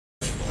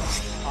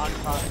On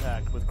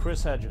Contact with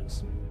Chris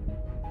Hedges.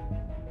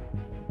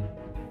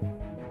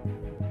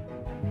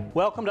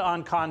 Welcome to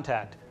On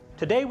Contact.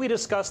 Today we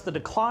discuss the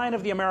decline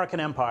of the American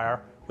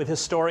empire with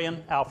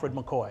historian Alfred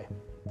McCoy.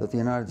 That the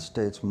United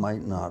States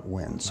might not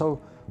win. So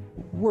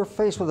we're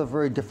faced with a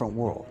very different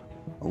world.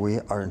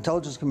 Our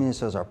intelligence community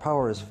says our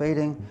power is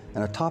fading,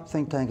 and a top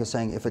think tank is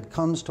saying if it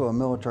comes to a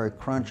military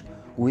crunch,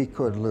 we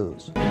could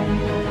lose.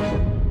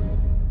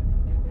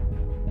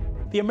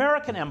 The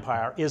American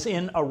empire is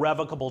in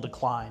irrevocable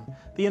decline.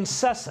 The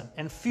incessant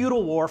and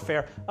futile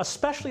warfare,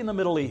 especially in the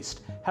Middle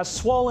East, has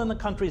swollen the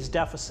country's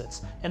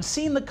deficits and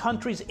seen the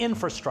country's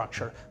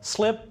infrastructure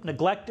slip,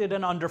 neglected,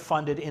 and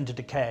underfunded into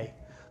decay.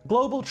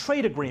 Global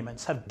trade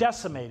agreements have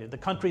decimated the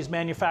country's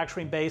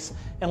manufacturing base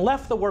and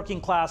left the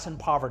working class in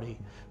poverty.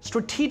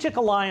 Strategic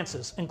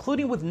alliances,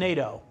 including with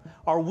NATO,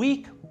 are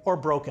weak or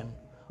broken.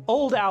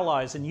 Old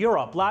allies in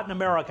Europe, Latin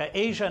America,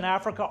 Asia, and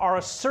Africa are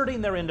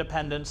asserting their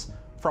independence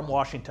from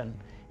Washington.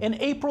 In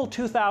April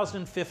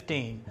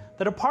 2015,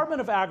 the Department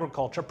of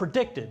Agriculture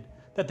predicted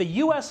that the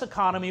U.S.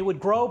 economy would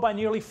grow by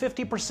nearly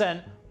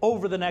 50%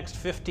 over the next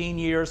 15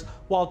 years,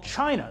 while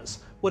China's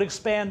would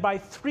expand by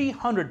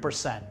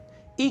 300%,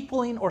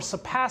 equaling or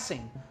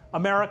surpassing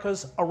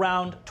America's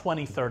around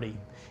 2030.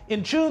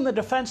 In June, the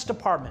Defense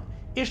Department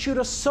issued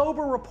a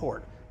sober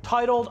report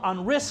titled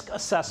On Risk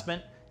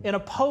Assessment in a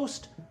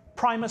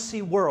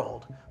Post-Primacy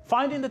World,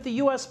 finding that the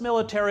U.S.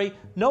 military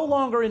no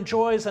longer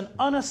enjoys an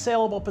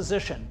unassailable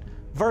position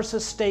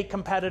versus state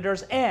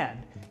competitors,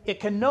 and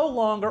it can no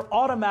longer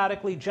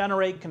automatically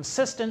generate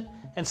consistent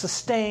and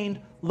sustained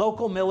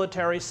local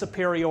military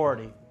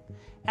superiority.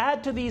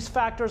 Add to these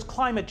factors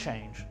climate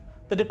change,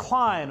 the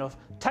decline of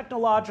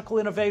technological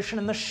innovation,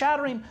 and the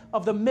shattering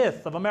of the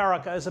myth of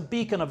America as a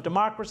beacon of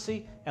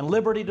democracy and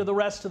liberty to the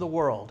rest of the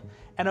world,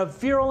 and a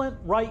virulent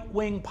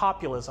right-wing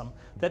populism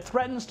that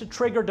threatens to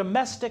trigger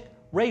domestic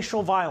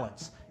racial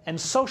violence and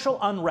social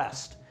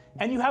unrest,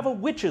 and you have a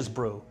witch's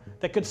brew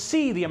that could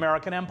see the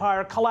American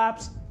empire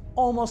collapse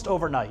almost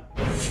overnight.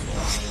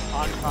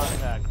 On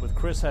Contact with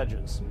Chris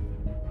Hedges.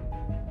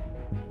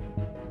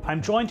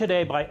 I'm joined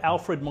today by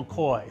Alfred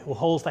McCoy, who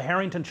holds the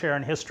Harrington Chair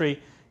in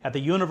History at the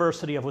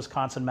University of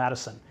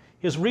Wisconsin-Madison.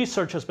 His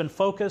research has been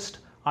focused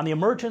on the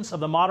emergence of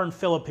the modern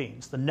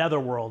Philippines, the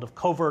netherworld of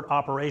covert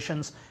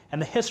operations,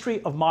 and the history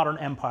of modern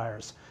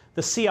empires.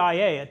 The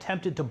CIA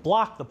attempted to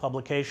block the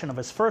publication of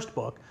his first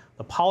book,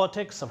 The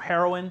Politics of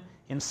Heroin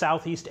in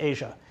Southeast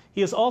Asia.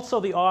 He is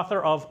also the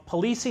author of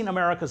Policing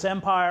America's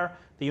Empire,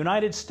 the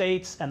United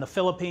States and the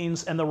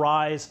Philippines, and the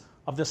Rise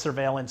of the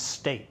Surveillance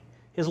State.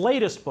 His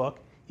latest book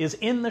is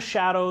In the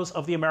Shadows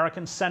of the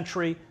American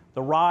Century,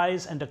 The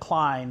Rise and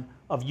Decline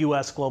of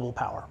U.S. Global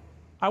Power.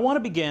 I want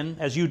to begin,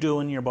 as you do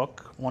in your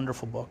book,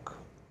 wonderful book,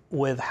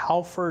 with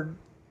Halford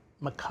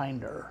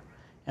Mackinder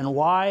and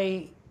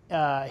why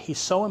he's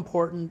so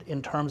important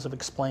in terms of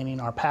explaining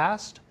our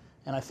past,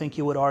 and I think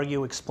you would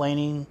argue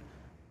explaining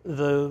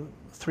the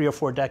 3 or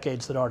 4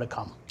 decades that are to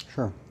come.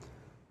 Sure.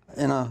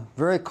 In a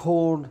very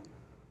cold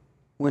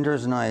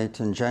winter's night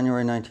in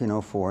January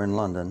 1904 in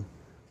London,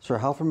 Sir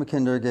Halford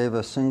Mackinder gave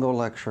a single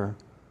lecture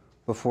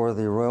before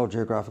the Royal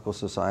Geographical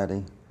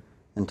Society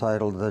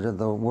entitled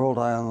The World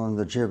Island,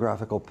 the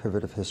Geographical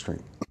Pivot of History.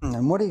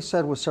 And what he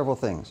said was several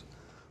things.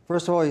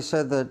 First of all, he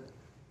said that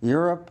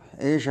Europe,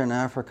 Asia, and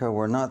Africa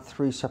were not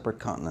 3 separate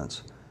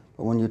continents,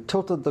 but when you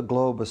tilted the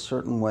globe a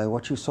certain way,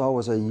 what you saw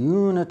was a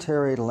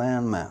unitary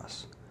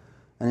landmass.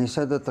 And he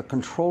said that the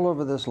control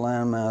over this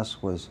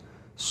landmass was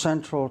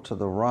central to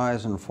the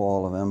rise and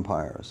fall of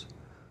empires.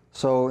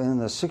 So in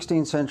the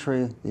 16th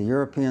century, the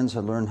Europeans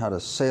had learned how to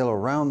sail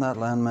around that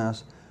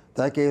landmass.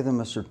 That gave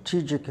them a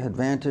strategic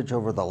advantage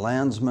over the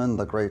landsmen,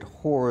 the great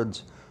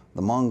hordes,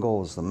 the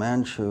Mongols, the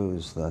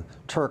Manchus, the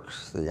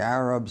Turks, the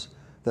Arabs,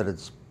 that had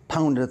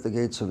pounded at the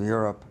gates of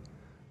Europe.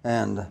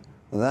 And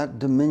that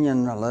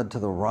dominion led to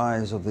the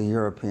rise of the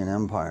European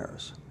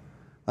empires.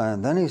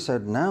 And then he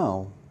said,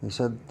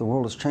 the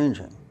world is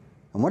changing.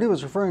 And what he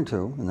was referring to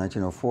in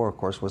 1904, of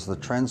course, was the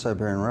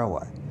Trans-Siberian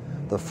Railway.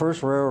 The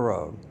first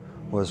railroad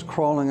was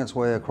crawling its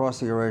way across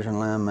the Eurasian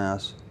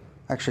landmass,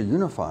 actually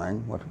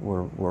unifying what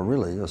were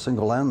really a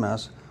single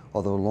landmass,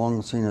 although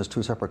long seen as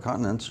 2 separate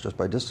continents just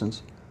by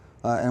distance,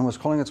 and was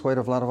crawling its way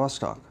to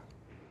Vladivostok.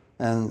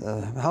 And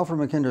Halford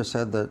Mackinder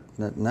said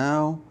that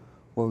now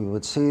we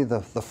would see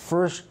the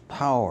first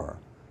power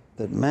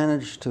that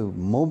managed to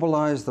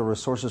mobilize the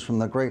resources from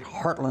the great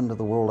heartland of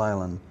the world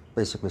island,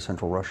 basically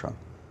central Russia,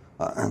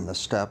 and the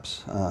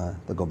steppes,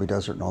 the Gobi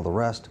Desert, and all the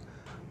rest.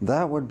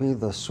 That would be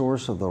the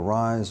source of the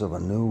rise of a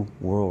new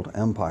world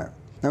empire.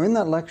 Now, in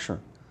that lecture,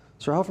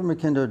 Sir Halford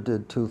Mackinder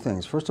did 2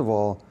 things. First of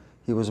all,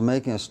 he was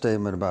making a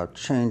statement about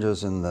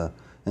changes in the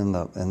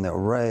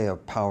array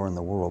of power in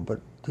the world,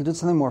 but he did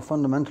something more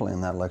fundamental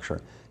in that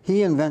lecture.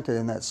 He invented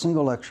in that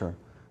single lecture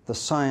the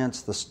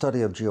science, the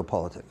study of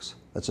geopolitics.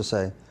 That's to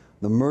say,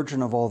 the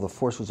merging of all the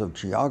forces of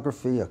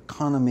geography,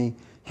 economy,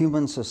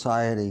 human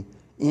society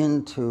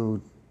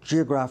into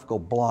geographical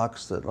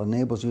blocks that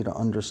enables you to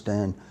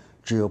understand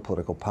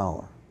geopolitical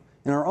power.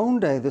 In our own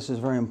day, this is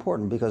very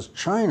important because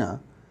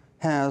China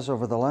has,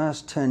 over the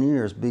last 10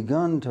 years,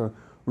 begun to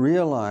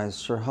realize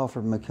Sir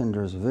Halford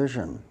Mackinder's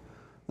vision.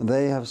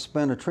 They have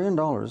spent $1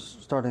 trillion,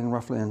 starting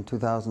roughly in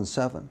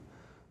 2007,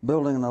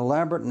 building an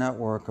elaborate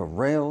network of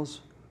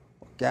rails,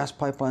 gas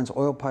pipelines,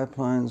 oil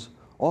pipelines,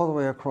 all the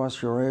way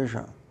across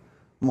Eurasia.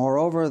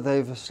 Moreover,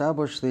 they've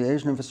established the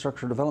Asian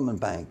Infrastructure Development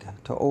Bank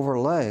to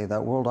overlay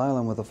that world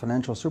island with a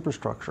financial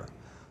superstructure.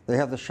 They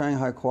have the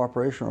Shanghai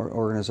Cooperation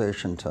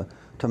Organization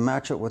to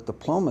match it with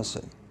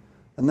diplomacy.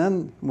 And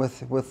then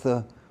with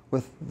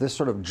this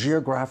sort of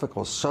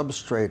geographical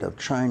substrate of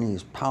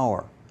Chinese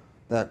power,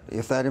 that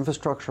if that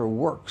infrastructure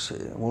works,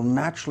 it will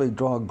naturally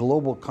draw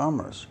global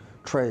commerce,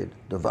 trade,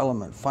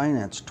 development,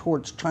 finance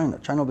towards China.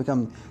 China will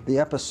become the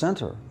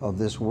epicenter of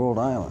this world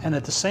island. And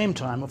at the same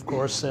time, of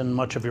course, and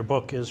much of your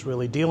book is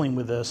really dealing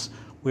with this,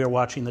 we are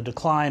watching the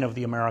decline of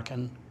the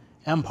American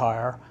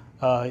empire.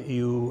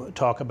 You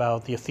talk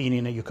about the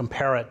Athenian, you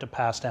compare it to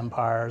past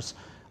empires.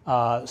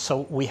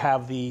 So we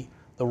have the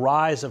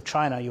rise of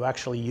China. You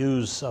actually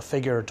use a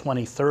figure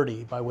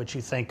 2030 by which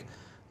you think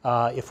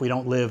if we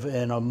don't live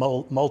in a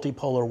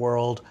multipolar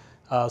world,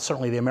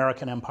 certainly the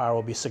American empire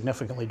will be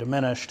significantly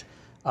diminished.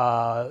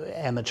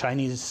 And the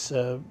Chinese,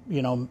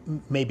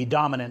 may be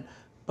dominant.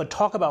 But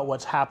talk about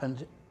what's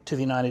happened to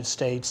the United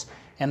States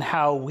and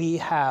how we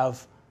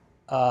have,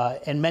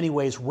 in many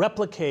ways,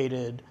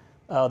 replicated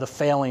the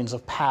failings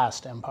of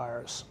past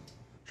empires.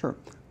 Sure.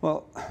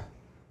 Well,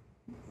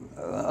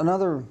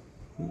 another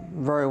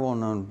very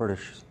well-known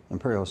British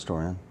imperial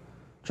historian,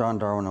 John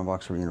Darwin of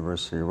Oxford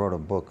University, wrote a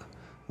book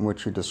in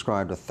which he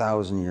described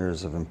 1,000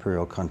 years of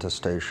imperial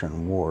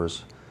contestation,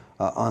 wars,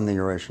 on the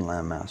Eurasian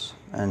landmass.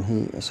 And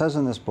he says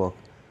in this book,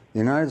 the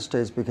United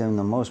States became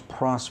the most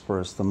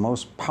prosperous, the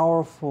most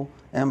powerful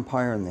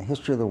empire in the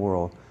history of the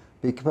world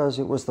because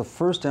it was the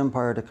first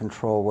empire to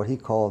control what he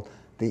called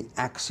the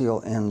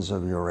axial ends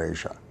of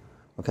Eurasia.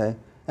 Okay?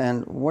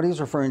 And what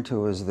he's referring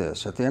to is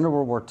this. At the end of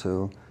World War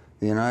II,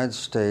 the United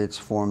States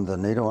formed the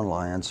NATO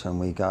alliance, and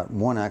we got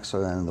one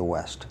axial end in the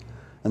West.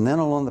 And then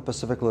along the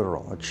Pacific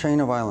littoral, a chain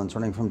of islands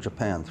running from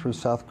Japan through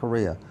South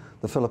Korea,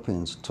 the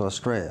Philippines, to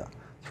Australia,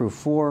 through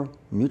 4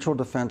 mutual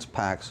defense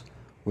pacts,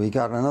 we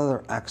got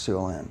another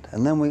axial end.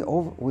 And then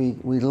we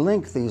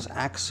link these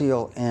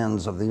axial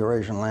ends of the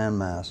Eurasian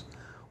landmass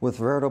with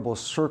veritable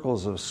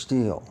circles of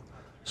steel,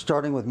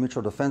 starting with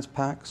mutual defense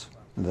pacts,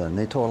 the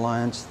NATO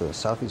alliance, the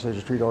Southeast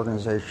Asia Treaty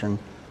Organization.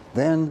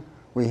 Then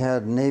we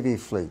had Navy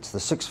fleets, the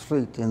 6th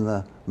Fleet in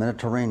the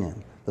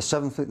Mediterranean, the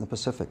 7th Fleet in the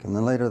Pacific, and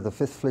then later the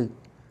 5th Fleet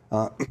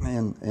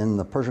in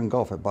the Persian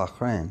Gulf at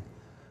Bahrain.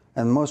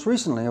 And most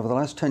recently, over the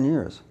last 10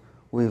 years,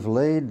 we've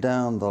laid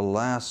down the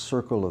last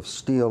circle of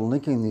steel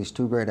linking these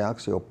 2 great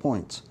axial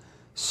points,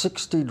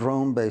 60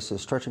 drone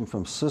bases stretching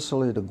from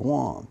Sicily to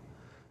Guam.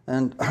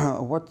 And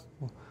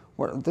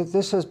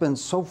this has been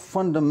so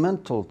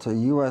fundamental to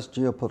U.S.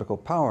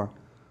 geopolitical power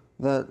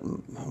that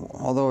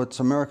although it's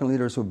American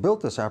leaders who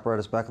built this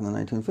apparatus back in the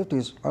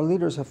 1950s, our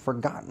leaders have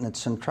forgotten its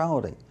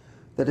centrality.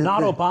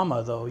 Not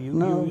Obama, though.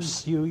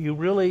 You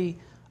really,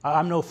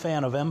 I'm no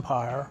fan of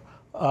empire.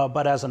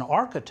 But as an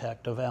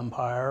architect of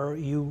empire,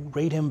 you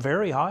rate him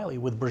very highly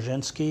with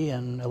Brzezinski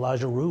and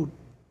Elijah Root.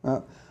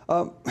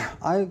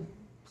 I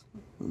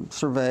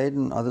surveyed,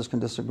 and others can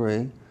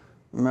disagree,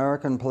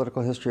 American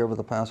political history over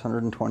the past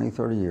 120,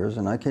 30 years,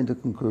 and I came to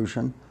the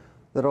conclusion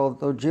that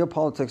although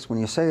geopolitics, when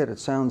you say it, it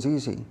sounds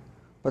easy,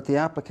 but the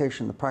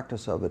application, the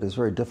practice of it is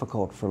very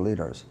difficult for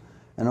leaders.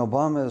 And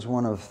Obama is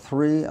one of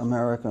 3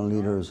 American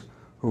leaders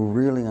who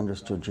really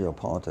understood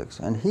geopolitics.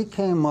 And he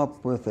came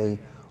up with a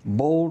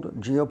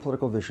bold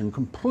geopolitical vision,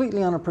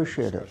 completely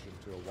unappreciated,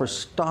 for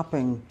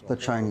stopping the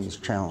Chinese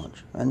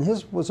challenge. And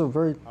his was a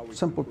very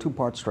simple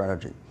 2-part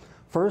strategy.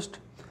 First,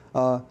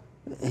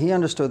 he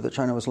understood that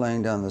China was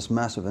laying down this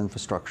massive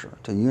infrastructure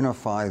to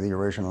unify the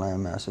Eurasian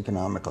landmass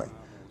economically.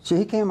 So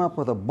he came up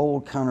with a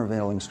bold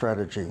countervailing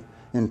strategy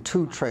in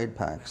 2 trade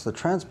pacts, the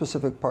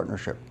Trans-Pacific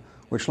Partnership,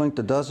 which linked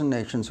a dozen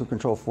nations who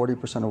control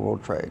 40% of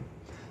world trade.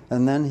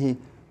 And then he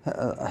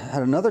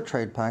had another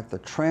trade pact, the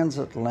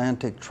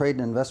Transatlantic Trade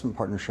and Investment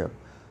Partnership,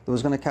 that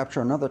was going to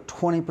capture another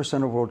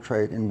 20% of world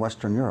trade in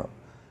Western Europe.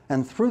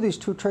 And through these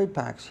 2 trade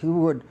pacts, he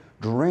would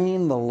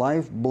drain the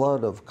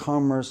lifeblood of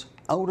commerce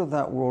out of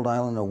that world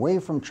island, away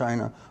from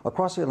China,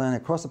 across the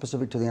Atlantic, across the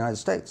Pacific to the United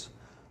States.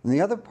 And the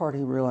other part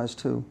he realized,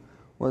 too,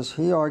 was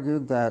he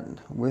argued that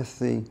with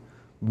the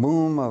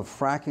boom of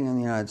fracking in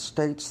the United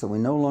States, that we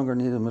no longer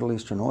needed Middle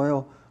Eastern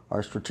oil,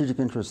 our strategic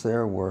interests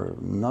there were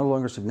no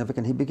longer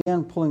significant. He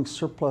began pulling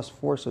surplus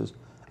forces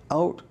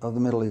out of the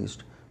Middle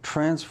East,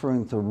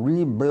 transferring to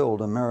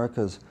rebuild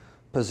America's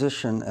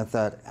position at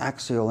that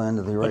axial end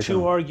of the Eurasian.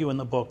 But you argue in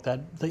the book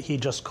that he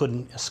just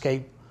couldn't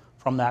escape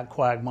from that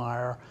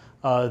quagmire,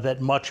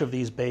 that much of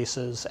these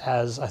bases,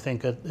 as I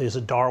think is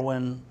a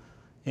Darwin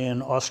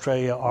in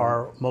Australia,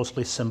 are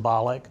mostly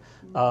symbolic.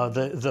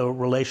 The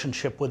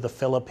relationship with the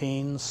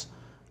Philippines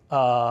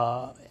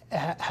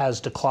has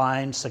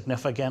declined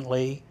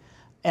significantly.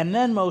 And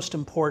then most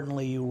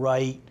importantly, you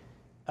write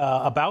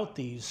about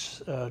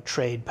these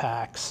trade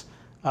pacts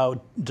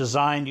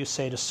designed, you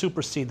say, to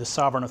supersede the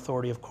sovereign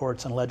authority of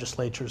courts and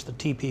legislatures, the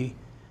TTP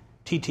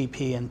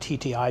and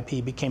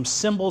TTIP became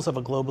symbols of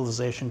a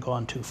globalization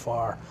gone too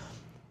far.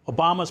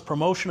 Obama's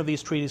promotion of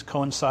these treaties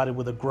coincided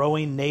with a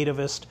growing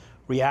nativist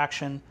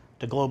reaction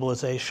to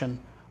globalization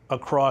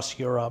across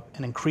Europe.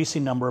 An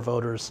increasing number of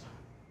voters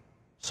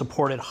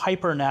supported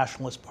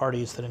hyper-nationalist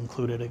parties that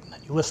included, and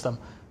you list them.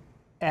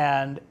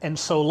 And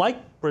so, like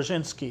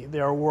Brzezinski,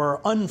 there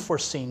were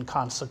unforeseen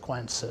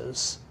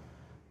consequences.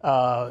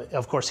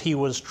 Of course, he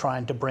was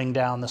trying to bring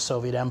down the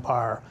Soviet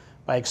Empire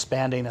by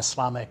expanding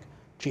Islamic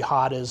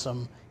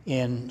jihadism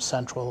in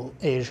Central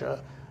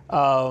Asia.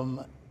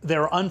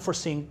 There are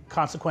unforeseen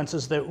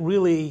consequences that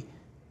really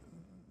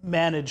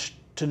managed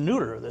to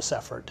neuter this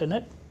effort, didn't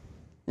it?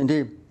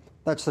 Indeed.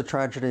 That's the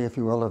tragedy, if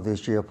you will, of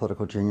these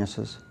geopolitical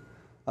geniuses.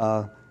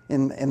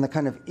 In the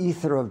kind of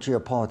ether of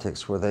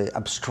geopolitics, where they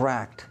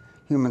abstract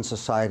human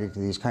society to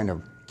these kind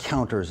of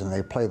counters and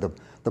they play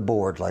the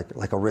board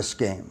like a risk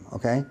game,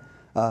 okay?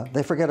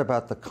 They forget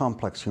about the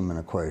complex human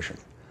equation.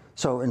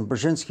 So in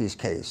Brzezinski's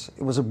case,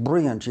 it was a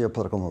brilliant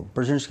geopolitical move.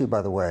 Brzezinski,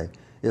 by the way,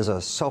 is a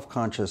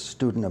self-conscious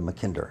student of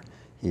Mackinder.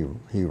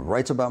 He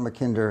writes about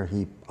Mackinder,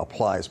 he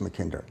applies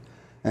Mackinder.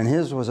 And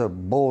his was a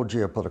bold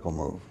geopolitical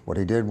move. What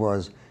he did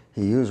was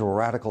he used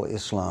radical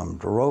Islam,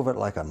 drove it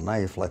like a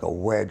knife, like a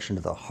wedge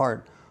into the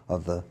heart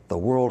of the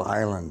world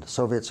island,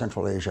 Soviet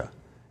Central Asia.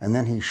 And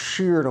then he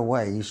sheared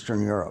away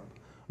Eastern Europe,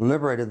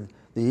 liberated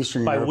the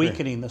Eastern Europe. By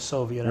weakening the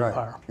Soviet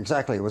Empire.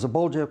 Exactly. It was a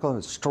bold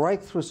geopolitical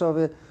strike through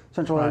Soviet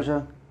Central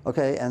Asia,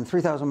 okay, and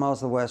 3,000 miles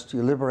to the west,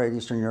 you liberate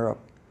Eastern Europe.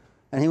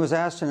 And he was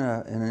asked in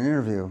an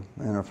interview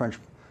in a French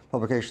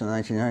publication in the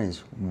 1990s,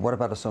 what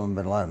about Osama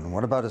bin Laden?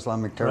 What about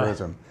Islamic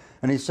terrorism?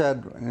 And he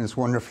said, and it's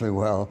wonderfully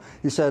well,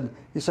 he said,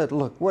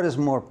 look, what is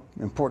more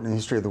important in the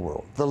history of the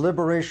world? The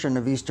liberation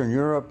of Eastern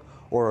Europe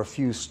or a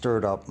few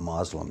stirred up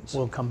Muslims?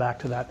 We'll come back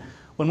to that.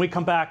 When we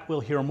come back,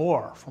 we'll hear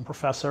more from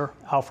Professor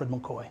Alfred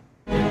McCoy.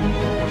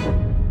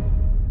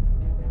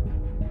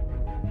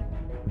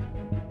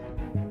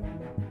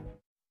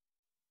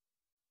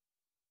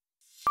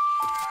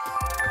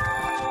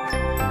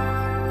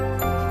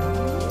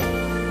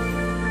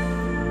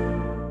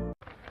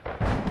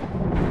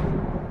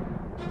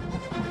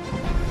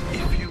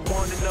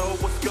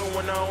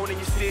 In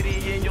your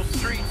city, in your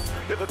streets,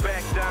 never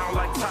back down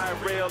like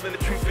Tyrell, and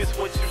the truth is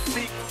what you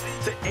seek.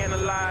 To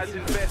analyze,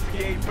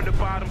 investigate from the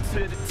bottom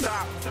to the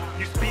top.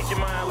 You speak your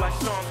mind like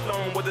Sean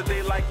Stone, whether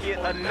they like it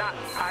or not.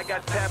 I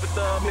got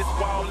Tabitha, Miss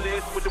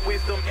Wallace, with the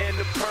wisdom and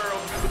the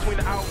pearl. Between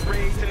the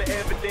outrage and the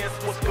evidence,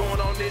 what's going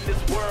on in this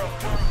world?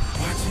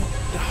 Watching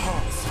the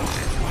hawks,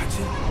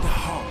 watching the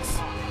hawks,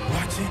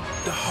 watching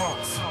the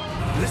hawks.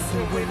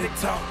 Listen when they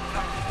talk.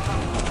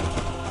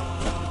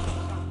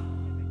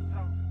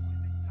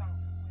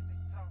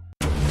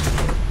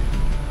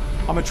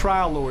 I'm a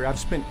trial lawyer. I've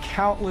spent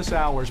countless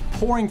hours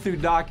poring through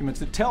documents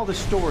that tell the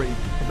story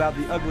about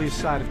the ugliest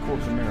side of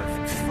corporate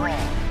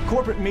America.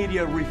 Corporate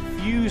media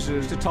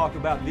refuses to talk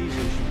about these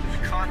issues.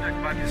 The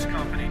conduct by this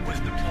company was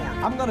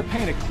deplorable. I'm going to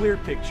paint a clear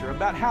picture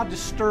about how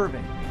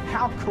disturbing,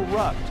 how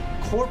corrupt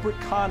corporate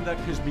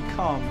conduct has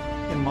become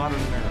in modern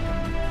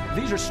America.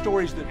 These are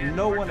stories that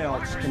no one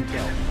else can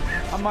tell.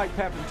 I'm Mike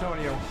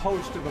Papantonio,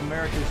 host of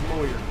America's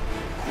Lawyer.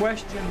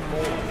 Question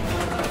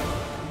more.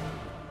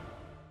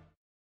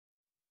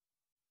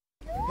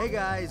 Hey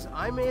guys,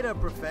 I made a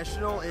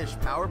professional-ish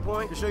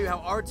PowerPoint to show you how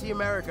RT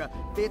America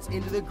fits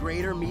into the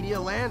greater media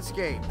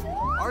landscape.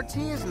 RT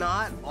is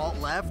not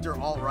alt-left or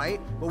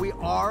alt-right, but we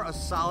are a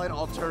solid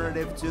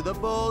alternative to the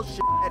bullshit.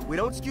 We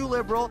don't skew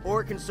liberal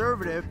or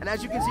conservative, and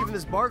as you can see from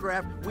this bar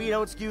graph, we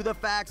don't skew the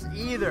facts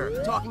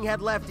either. Talking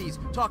head lefties,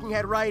 talking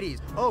head righties.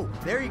 Oh,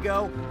 there you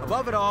go,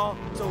 above it all.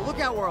 So look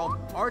out, world,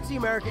 RT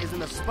America is in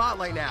the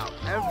spotlight now.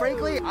 And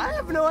frankly, I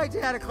have no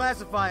idea how to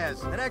classify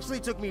us. That actually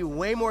took me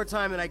way more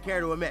time than I care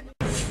to admit.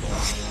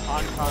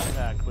 On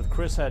Contact with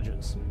Chris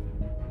Hedges.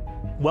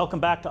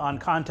 Welcome back to On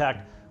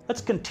Contact.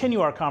 Let's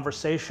continue our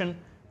conversation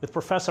with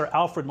Professor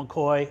Alfred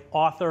McCoy,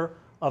 author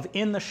of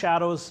In the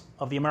Shadows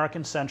of the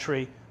American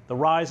Century, The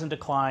Rise and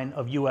Decline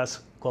of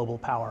U.S. Global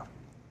Power.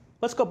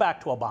 Let's go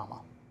back to Obama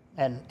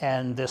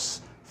and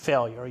this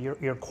failure.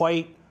 You're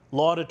quite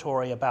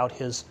laudatory about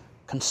his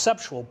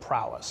conceptual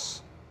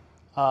prowess,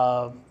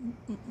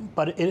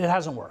 but it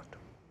hasn't worked.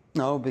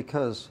 No,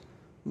 because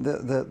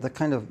the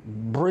kind of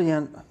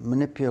brilliant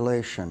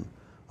manipulation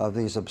of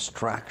these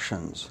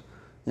abstractions,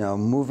 you know,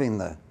 moving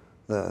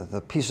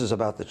the pieces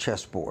about the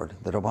chessboard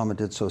that Obama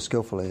did so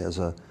skillfully as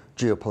a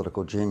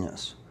geopolitical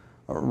genius,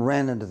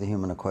 ran into the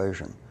human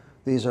equation.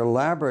 These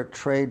elaborate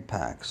trade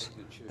pacts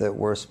that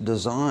were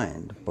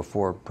designed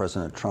before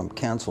President Trump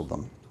canceled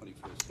them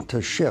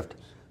to shift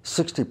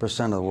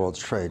 60% of the world's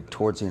trade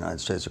towards the United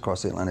States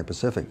across the Atlantic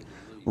Pacific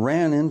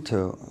ran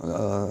into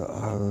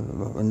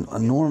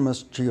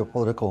enormous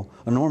geopolitical,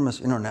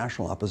 enormous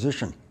international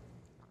opposition.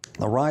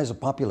 The rise of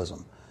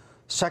populism.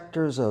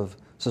 Sectors of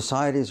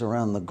societies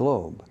around the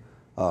globe,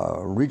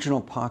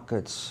 regional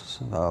pockets,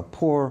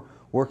 poor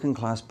working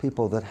class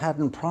people that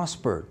hadn't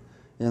prospered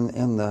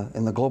in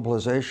the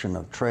globalization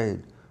of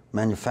trade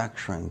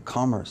manufacturing,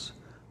 commerce.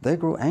 They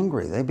grew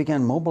angry. They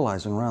began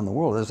mobilizing around the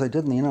world, as they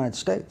did in the United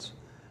States.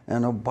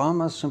 And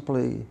Obama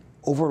simply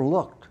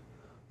overlooked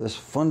this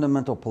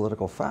fundamental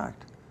political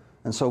fact.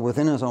 And so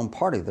within his own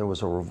party, there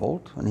was a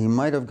revolt, and he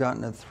might have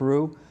gotten it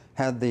through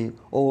had the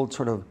old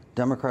sort of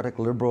Democratic,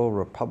 liberal,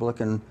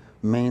 Republican,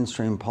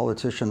 mainstream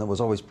politician that was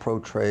always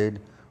pro-trade,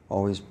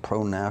 always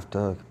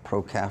pro-NAFTA,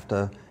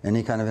 pro-CAFTA,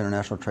 any kind of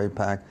international trade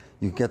pact,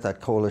 you get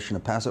that coalition to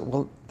pass it.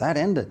 Well, that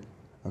ended,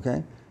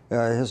 okay?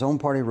 His own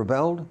party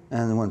rebelled,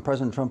 and when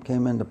President Trump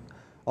came into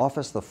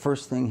office, the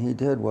first thing he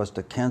did was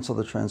to cancel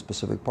the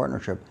Trans-Pacific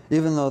Partnership,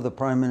 even though the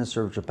Prime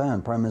Minister of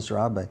Japan, Prime Minister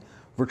Abe,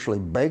 virtually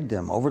begged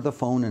him over the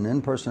phone and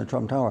in person at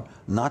Trump Tower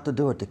not to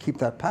do it, to keep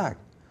that pact.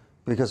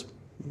 Because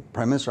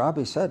Prime Minister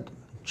Abe said,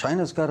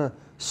 China's got a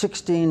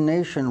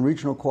 16-nation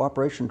regional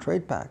cooperation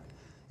trade pact.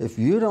 If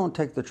you don't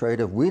take the trade,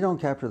 if we don't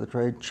capture the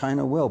trade,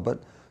 China will.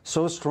 But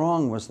so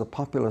strong was the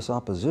populist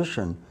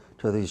opposition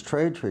to these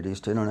trade treaties,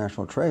 to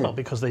international trade. Well,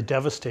 because they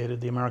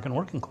devastated the American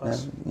working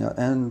class.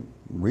 And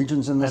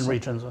regions in the... And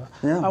regions.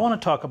 I want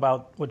to talk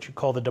about what you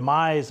call the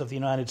demise of the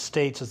United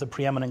States as the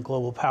preeminent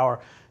global power.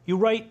 You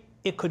write,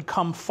 it could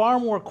come far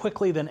more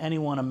quickly than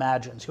anyone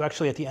imagines. You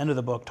actually, at the end of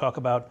the book, talk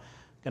about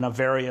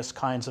various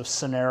kinds of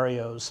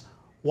scenarios.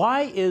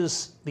 Why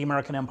is the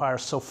American empire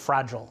so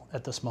fragile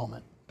at this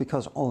moment?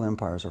 Because all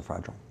empires are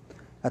fragile.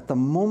 At the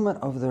moment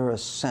of their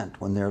ascent,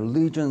 when their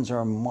legions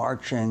are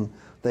marching,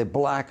 they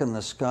blacken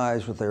the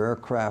skies with their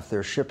aircraft,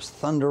 their ships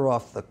thunder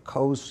off the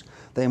coast,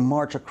 they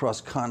march across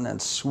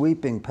continents,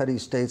 sweeping petty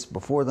states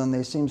before them.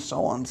 They seem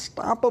so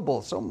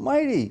unstoppable, so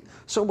mighty,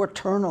 so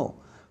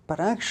eternal. But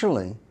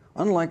actually,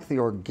 unlike the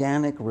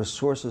organic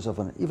resources of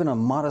even a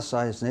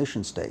modest-sized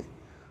nation-state,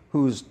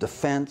 whose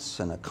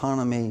defense and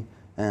economy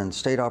and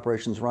state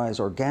operations rise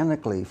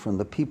organically from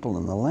the people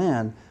and the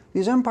land,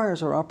 these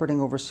empires are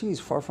operating overseas,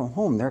 far from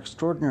home. They're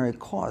extraordinary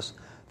costs.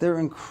 They're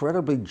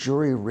incredibly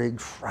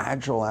jury-rigged,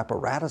 fragile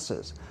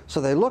apparatuses.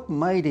 So they look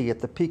mighty at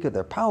the peak of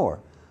their power,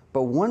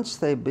 but once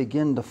they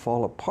begin to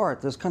fall apart,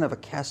 there's kind of a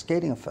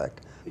cascading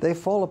effect. They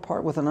fall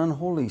apart with an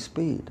unholy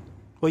speed.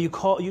 Well, you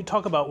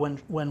talk about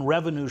when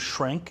revenues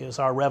shrink, as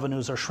our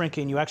revenues are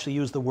shrinking, you actually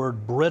use the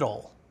word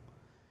brittle.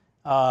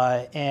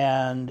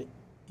 And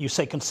you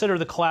say, consider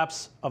the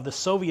collapse of the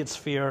Soviet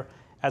sphere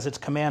as its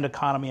command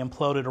economy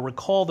imploded, or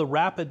recall the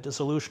rapid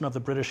dissolution of the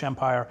British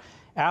Empire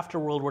after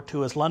World War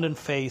II as London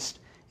faced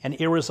an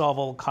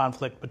irresolvable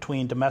conflict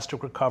between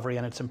domestic recovery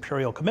and its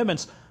imperial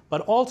commitments,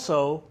 but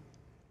also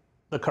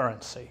the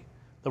currency,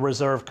 the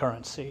reserve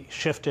currency,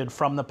 shifted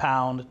from the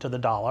pound to the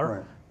dollar,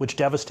 right, which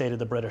devastated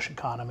the British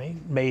economy,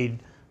 made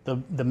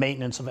the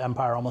maintenance of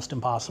empire almost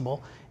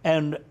impossible.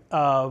 And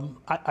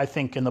I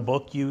think in the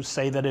book you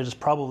say that it is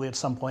probably at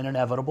some point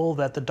inevitable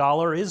that the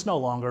dollar is no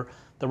longer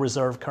the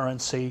reserve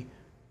currency,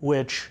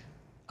 which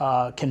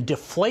can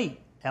deflate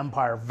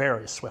empire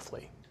very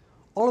swiftly.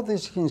 All of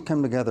these things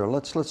come together.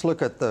 Let's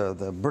look at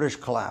the British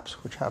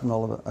collapse, which happened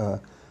all of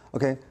it.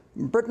 Okay,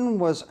 Britain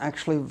was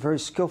actually very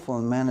skillful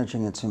in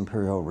managing its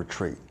imperial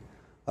retreat.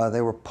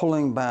 They were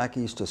pulling back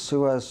east of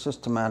Suez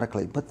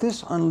systematically, but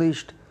this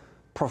unleashed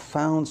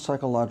profound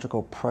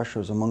psychological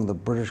pressures among the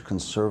British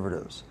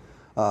conservatives.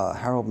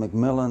 Harold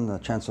Macmillan, the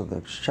Chancellor of the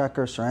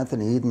Exchequer, Sir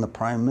Anthony Eden, the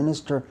Prime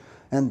Minister,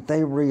 and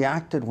they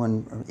reacted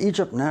when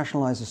Egypt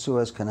nationalized the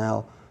Suez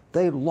Canal.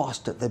 They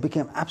lost it. They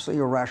became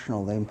absolutely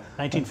irrational.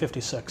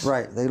 1956.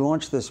 Right. They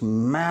launched this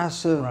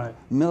massive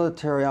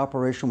military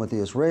operation with the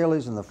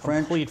Israelis and the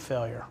French. Complete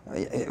failure.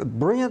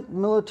 Brilliant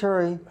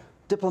military,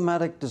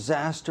 diplomatic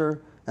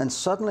disaster. And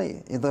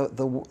suddenly,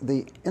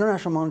 the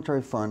International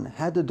Monetary Fund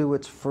had to do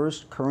its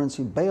first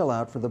currency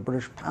bailout for the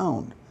British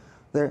pound.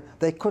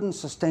 They couldn't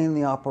sustain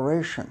the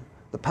operation.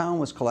 The pound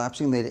was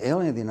collapsing. They'd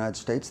alienated the United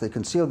States. They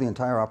concealed the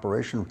entire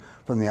operation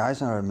from the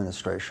Eisenhower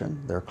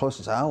administration. Their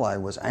closest ally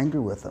was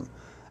angry with them.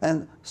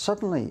 And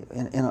suddenly,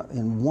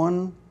 in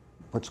one,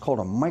 what's called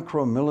a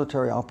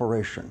micro-military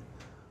operation,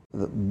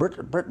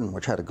 Britain,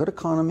 which had a good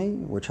economy,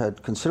 which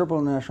had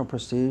considerable national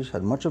prestige,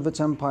 had much of its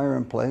empire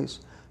in place,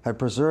 had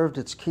preserved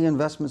its key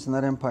investments in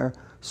that empire,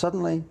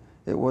 suddenly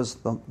it was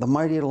the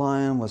mighty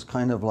lion was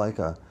kind of like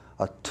a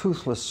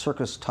toothless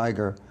circus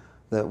tiger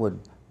that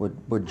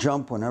would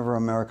jump whenever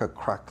America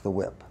cracked the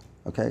whip.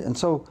 Okay, and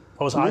so...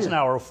 What was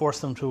Eisenhower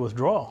forced them to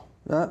withdraw?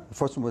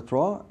 Forced them to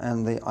withdraw,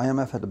 and the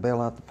IMF had to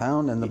bail out the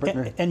pound, and the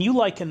Britain... And you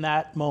liken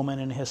that moment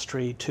in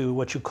history to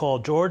what you call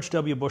George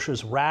W.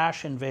 Bush's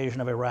rash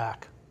invasion of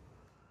Iraq.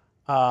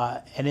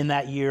 And in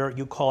that year,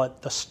 you call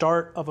it the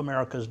start of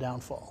America's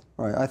downfall.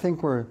 Right. I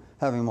think we're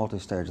having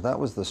multi-stage. That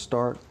was the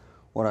start.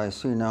 What I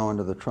see now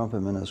under the Trump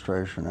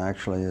administration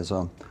actually is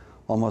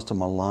almost a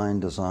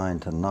malign design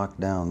to knock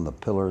down the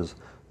pillars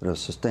that have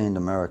sustained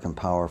American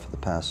power for the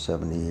past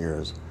 70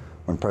 years.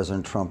 When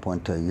President Trump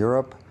went to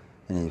Europe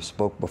and he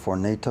spoke before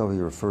NATO, he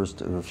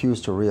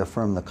refused to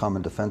reaffirm the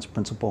common defense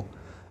principle.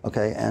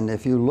 Okay, and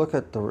if you look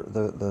at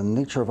the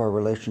nature of our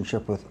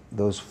relationship with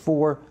those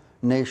four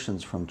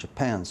nations from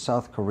Japan,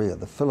 South Korea,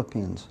 the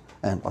Philippines,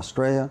 and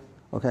Australia,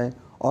 okay,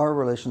 our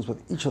relations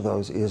with each of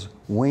those is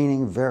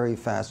waning very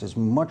fast, is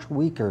much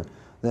weaker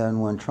than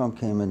when Trump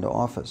came into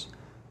office.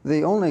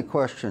 The only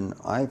question,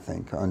 I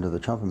think, under the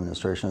Trump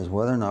administration is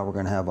whether or not we're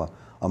going to have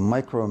a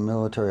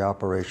micro-military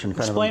operation.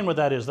 Explain what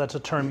that is. That's a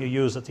term you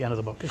use at the end of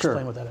the book.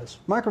 Explain what that is.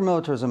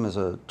 Micromilitarism is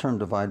a term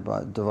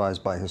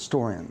devised by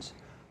historians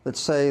that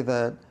say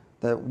that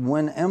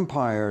when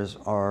empires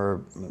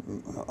are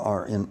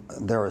in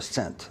their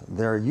ascent,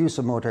 their use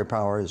of military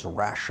power is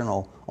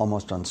rational,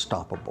 almost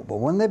unstoppable. But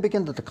when they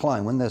begin to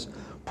decline, when this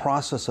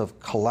process of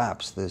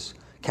collapse, this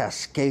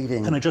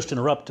cascading... Can I just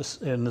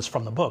interrupt in this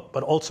from the book,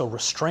 but also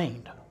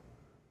restrained?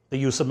 The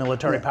use of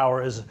military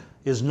power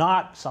is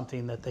not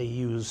something that they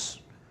use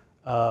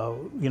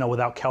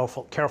without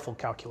careful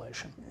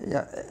calculation.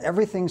 Yeah,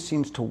 everything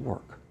seems to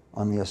work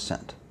on the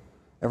ascent.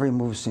 Every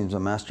move seems a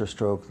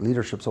masterstroke.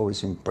 Leaderships always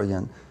seem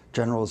brilliant.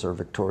 Generals are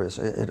victorious.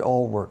 It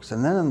all works.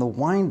 And then in the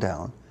wind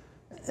down,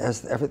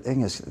 as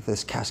everything is,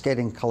 this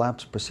cascading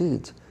collapse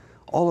proceeds,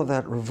 all of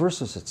that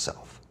reverses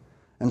itself.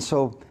 And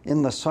so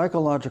in the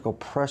psychological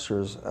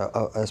pressures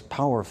as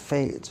power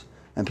fades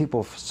and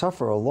people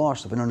suffer a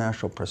loss of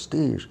international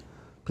prestige,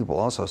 people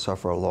also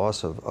suffer a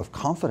loss of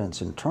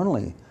confidence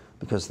internally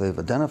because they've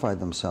identified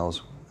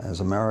themselves as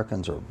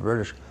Americans or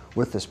British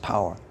with this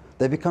power.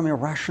 They become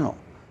irrational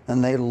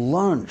and they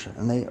lunge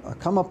and they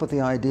come up with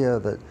the idea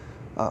that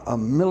a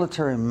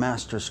military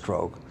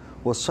masterstroke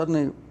will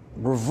suddenly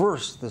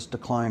reverse this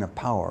decline of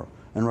power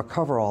and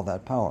recover all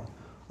that power.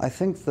 I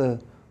think the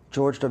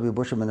George W.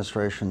 Bush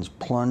administration's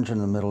plunge in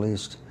the Middle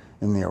East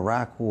in the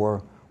Iraq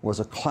War was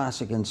a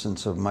classic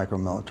instance of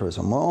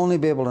micromilitarism. We'll only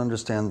be able to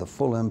understand the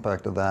full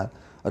impact of that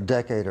a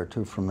decade or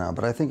two from now.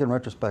 But I think in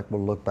retrospect,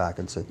 we'll look back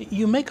and see.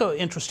 You make an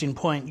interesting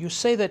point. You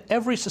say that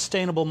every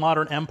sustainable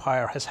modern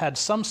empire has had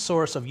some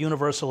source of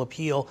universal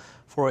appeal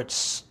for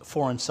its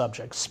foreign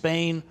subjects.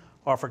 Spain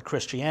offered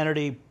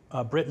Christianity,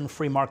 Britain,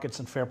 free markets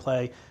and fair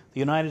play, the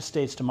United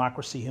States,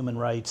 democracy, human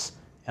rights,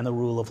 and the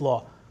rule of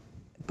law.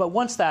 But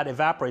once that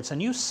evaporates,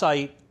 and you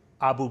cite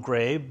Abu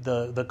Ghraib,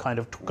 the kind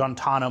of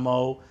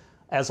Guantanamo,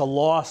 as a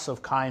loss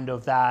of kind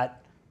of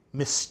that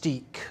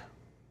mystique.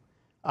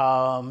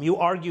 You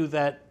argue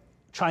that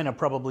China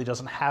probably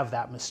doesn't have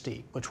that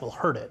mystique, which will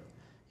hurt it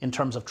in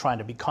terms of trying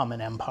to become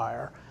an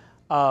empire.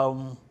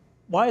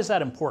 Why is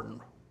that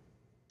important?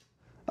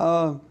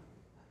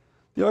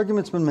 The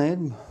argument's been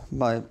made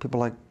by people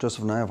like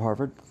Joseph Nye of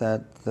Harvard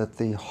that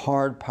the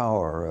hard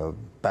power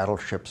of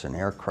battleships and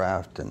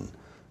aircraft and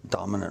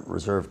dominant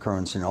reserve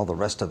currency and all the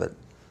rest of it,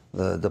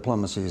 the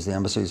diplomacies, the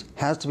embassies,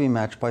 has to be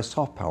matched by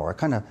soft power, a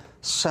kind of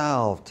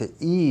salve to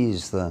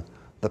ease the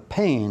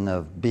pain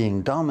of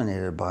being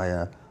dominated by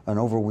an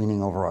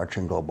overweening,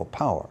 overarching global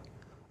power.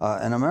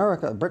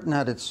 And Britain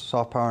had its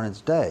soft power in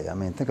its day. I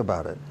mean, think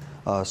about it.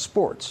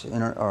 Sports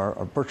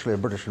are virtually a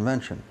British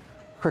invention.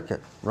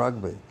 Cricket,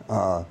 rugby.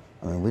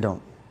 We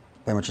don't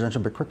pay much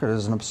attention, but cricket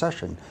is an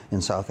obsession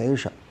in South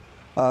Asia.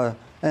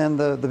 And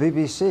the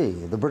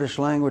BBC, the British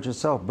language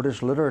itself,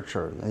 British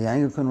literature, the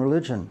Anglican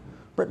religion.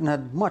 Britain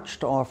had much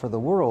to offer the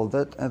world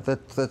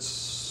that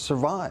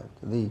survived.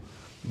 The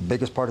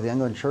biggest part of the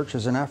Anglican Church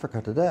is in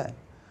Africa today.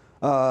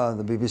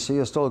 The BBC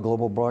is still a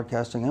global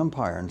broadcasting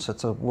empire and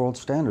sets a world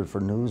standard for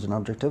news and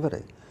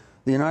objectivity.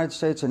 The United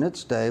States in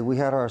its day, we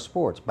had our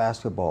sports,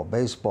 basketball,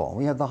 baseball.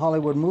 We had the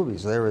Hollywood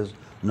movies. There is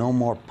no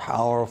more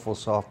powerful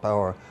soft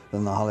power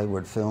than the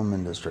Hollywood film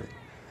industry.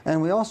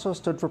 And we also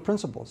stood for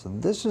principles.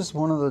 And this is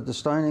one of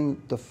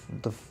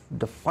the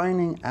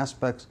defining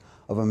aspects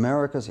of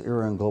America's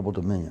era in global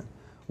dominion.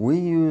 We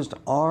used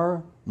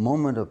our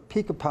moment of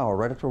peak of power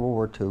right after World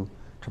War II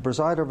to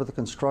preside over the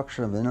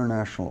construction of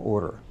international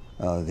order.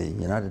 The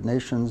United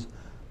Nations,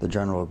 the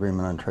General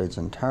Agreement on Trades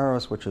and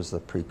Tariffs, which is the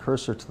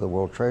precursor to the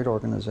World Trade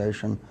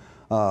Organization.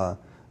 Bretton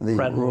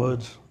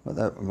Woods.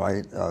 The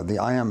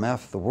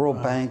IMF, the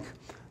World Bank,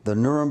 the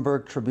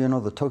Nuremberg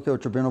Tribunal, the Tokyo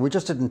Tribunal. We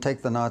just didn't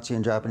take the Nazi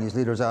and Japanese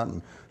leaders out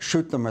and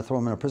shoot them or throw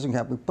them in a prison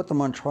camp. We put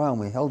them on trial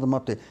and we held them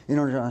up to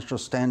international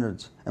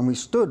standards. And we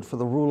stood for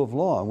the rule of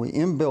law. We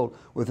inbuilt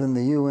within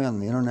the UN,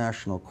 the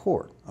International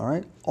Court. All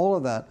right? All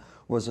of that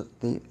was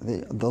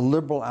the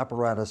liberal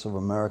apparatus of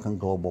American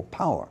global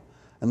power.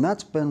 And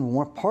that's been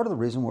part of the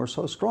reason we're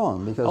so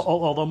strong. Because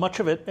although much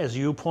of it, as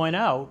you point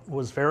out,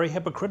 was very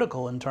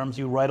hypocritical in terms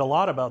you write a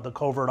lot about the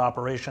covert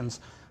operations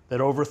that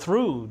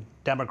overthrew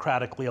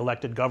democratically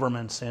elected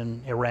governments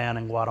in Iran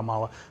and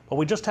Guatemala. But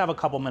we just have a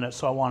couple minutes,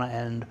 so I want to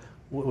end,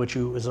 which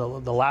is the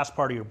last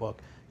part of your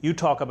book. You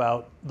talk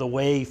about the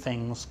way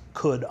things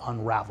could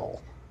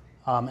unravel.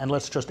 And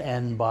let's just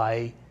end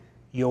by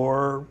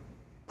your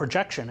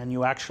projection, and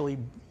you actually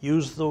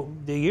use the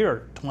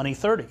year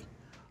 2030.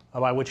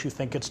 By which you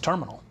think it's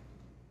terminal?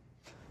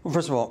 Well,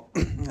 first of all,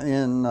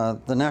 in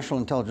the National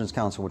Intelligence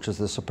Council, which is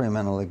the supreme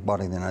analytic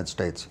body of the United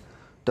States,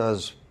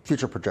 does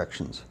future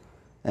projections.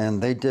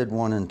 And they did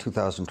one in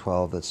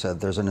 2012 that said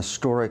there's an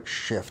historic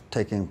shift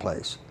taking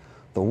place.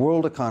 The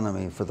world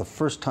economy, for the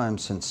first time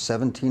since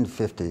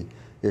 1750,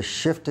 is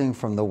shifting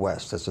from the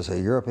West, as to say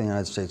Europe and the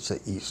United States, to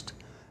the East.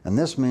 And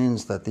this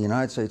means that the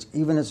United States,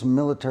 even its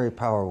military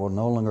power, will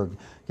no longer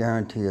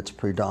guarantee its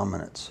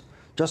predominance.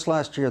 Just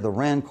last year, the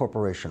RAND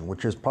Corporation,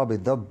 which is probably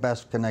the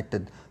best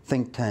connected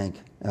think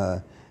tank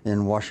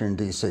in Washington,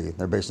 D.C.,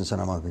 they're based in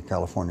Santa Monica,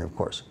 California, of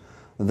course,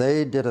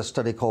 they did a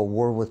study called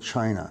War with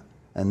China,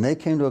 and they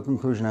came to a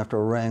conclusion after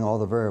arraying all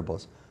the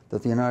variables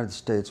that the United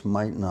States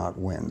might not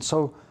win.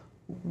 So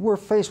we're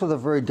faced with a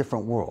very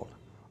different world.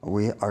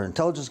 Our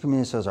intelligence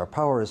community says our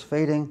power is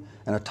fading,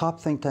 and a top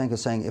think tank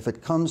is saying if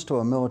it comes to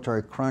a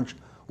military crunch,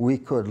 we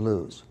could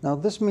lose. Now,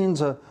 this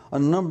means a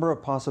number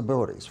of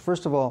possibilities.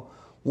 First of all,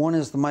 one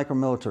is the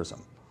micromilitarism.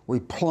 We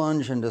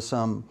plunge into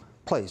some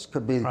place.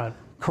 Could be right.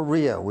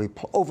 Korea. We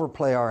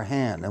overplay our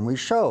hand, and we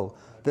show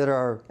that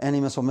our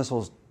anti-missile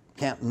missiles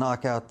can't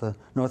knock out the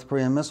North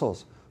Korean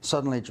missiles.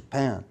 Suddenly,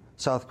 Japan,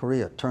 South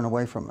Korea turn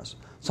away from us.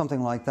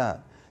 Something like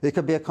that. It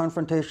could be a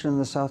confrontation in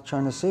the South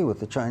China Sea with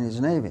the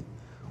Chinese Navy.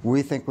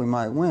 We think we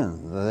might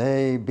win.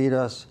 They beat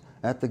us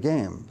at the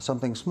game,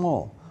 something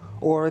small.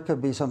 Or it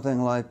could be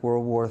something like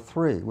World War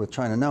III with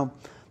China. Now,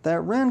 that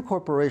RAND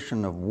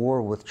Corporation of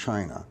War with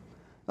China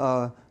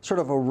sort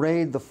of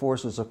arrayed the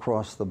forces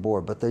across the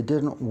board, but they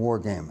didn't war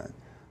game it.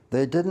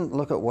 They didn't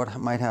look at what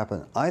might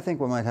happen. I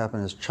think what might happen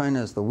is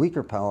China, as the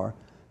weaker power,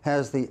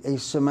 has the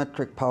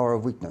asymmetric power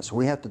of weakness.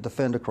 We have to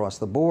defend across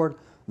the board.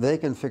 They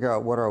can figure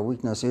out what our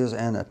weakness is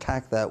and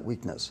attack that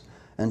weakness.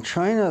 And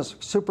China's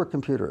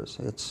supercomputers,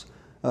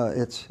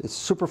 it's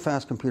super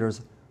fast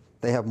computers.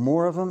 They have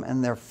more of them,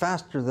 and they're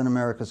faster than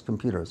America's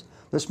computers.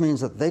 This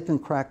means that they can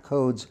crack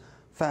codes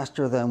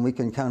faster than we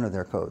can counter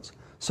their codes.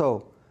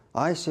 So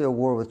I see a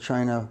war with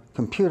China,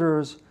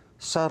 computers,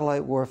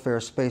 satellite warfare,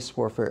 space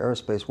warfare,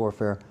 aerospace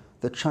warfare,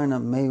 that China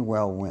may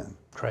well win.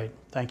 Great,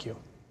 thank you.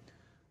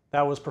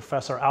 That was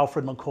Professor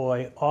Alfred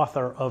McCoy,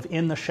 author of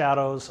In the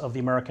Shadows of the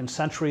American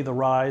Century, The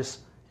Rise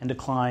and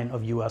Decline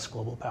of U.S.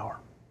 Global Power.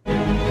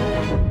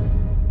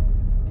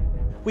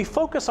 We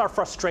focus our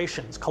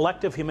frustrations,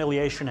 collective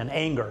humiliation, and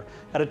anger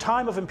at a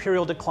time of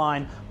imperial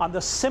decline on the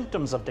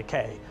symptoms of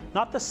decay,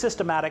 not the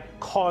systematic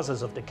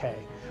causes of decay.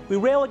 We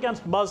rail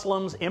against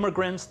Muslims,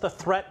 immigrants, the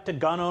threat to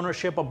gun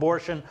ownership,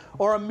 abortion,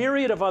 or a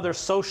myriad of other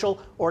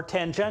social or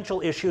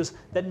tangential issues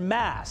that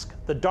mask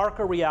the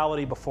darker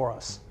reality before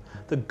us.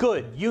 The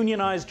good,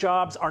 unionized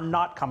jobs are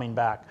not coming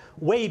back.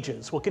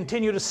 Wages will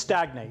continue to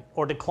stagnate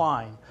or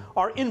decline.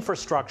 Our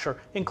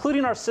infrastructure,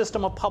 including our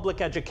system of public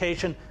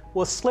education,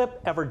 will slip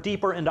ever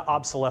deeper into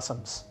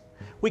obsolescence.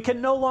 We can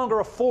no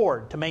longer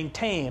afford to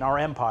maintain our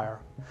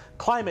empire.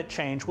 Climate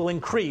change will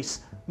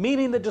increase,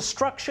 meaning the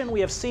destruction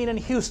we have seen in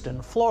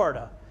Houston,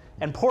 Florida,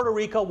 and Puerto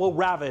Rico will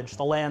ravage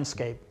the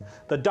landscape.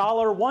 The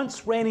dollar,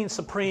 once reigning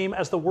supreme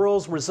as the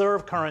world's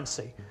reserve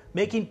currency,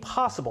 making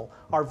possible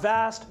our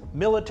vast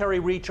military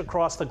reach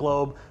across the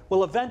globe,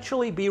 will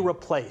eventually be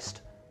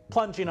replaced,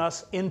 plunging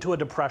us into a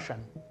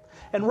depression.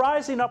 And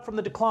rising up from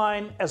the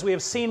decline, as we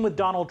have seen with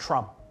Donald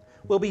Trump,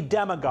 will be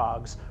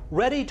demagogues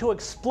ready to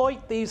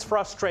exploit these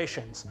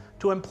frustrations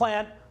to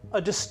implant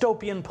a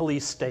dystopian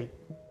police state.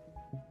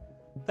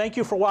 Thank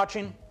you for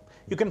watching.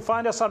 You can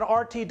find us on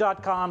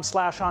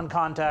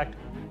rt.com/oncontact.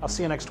 I'll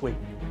see you next week.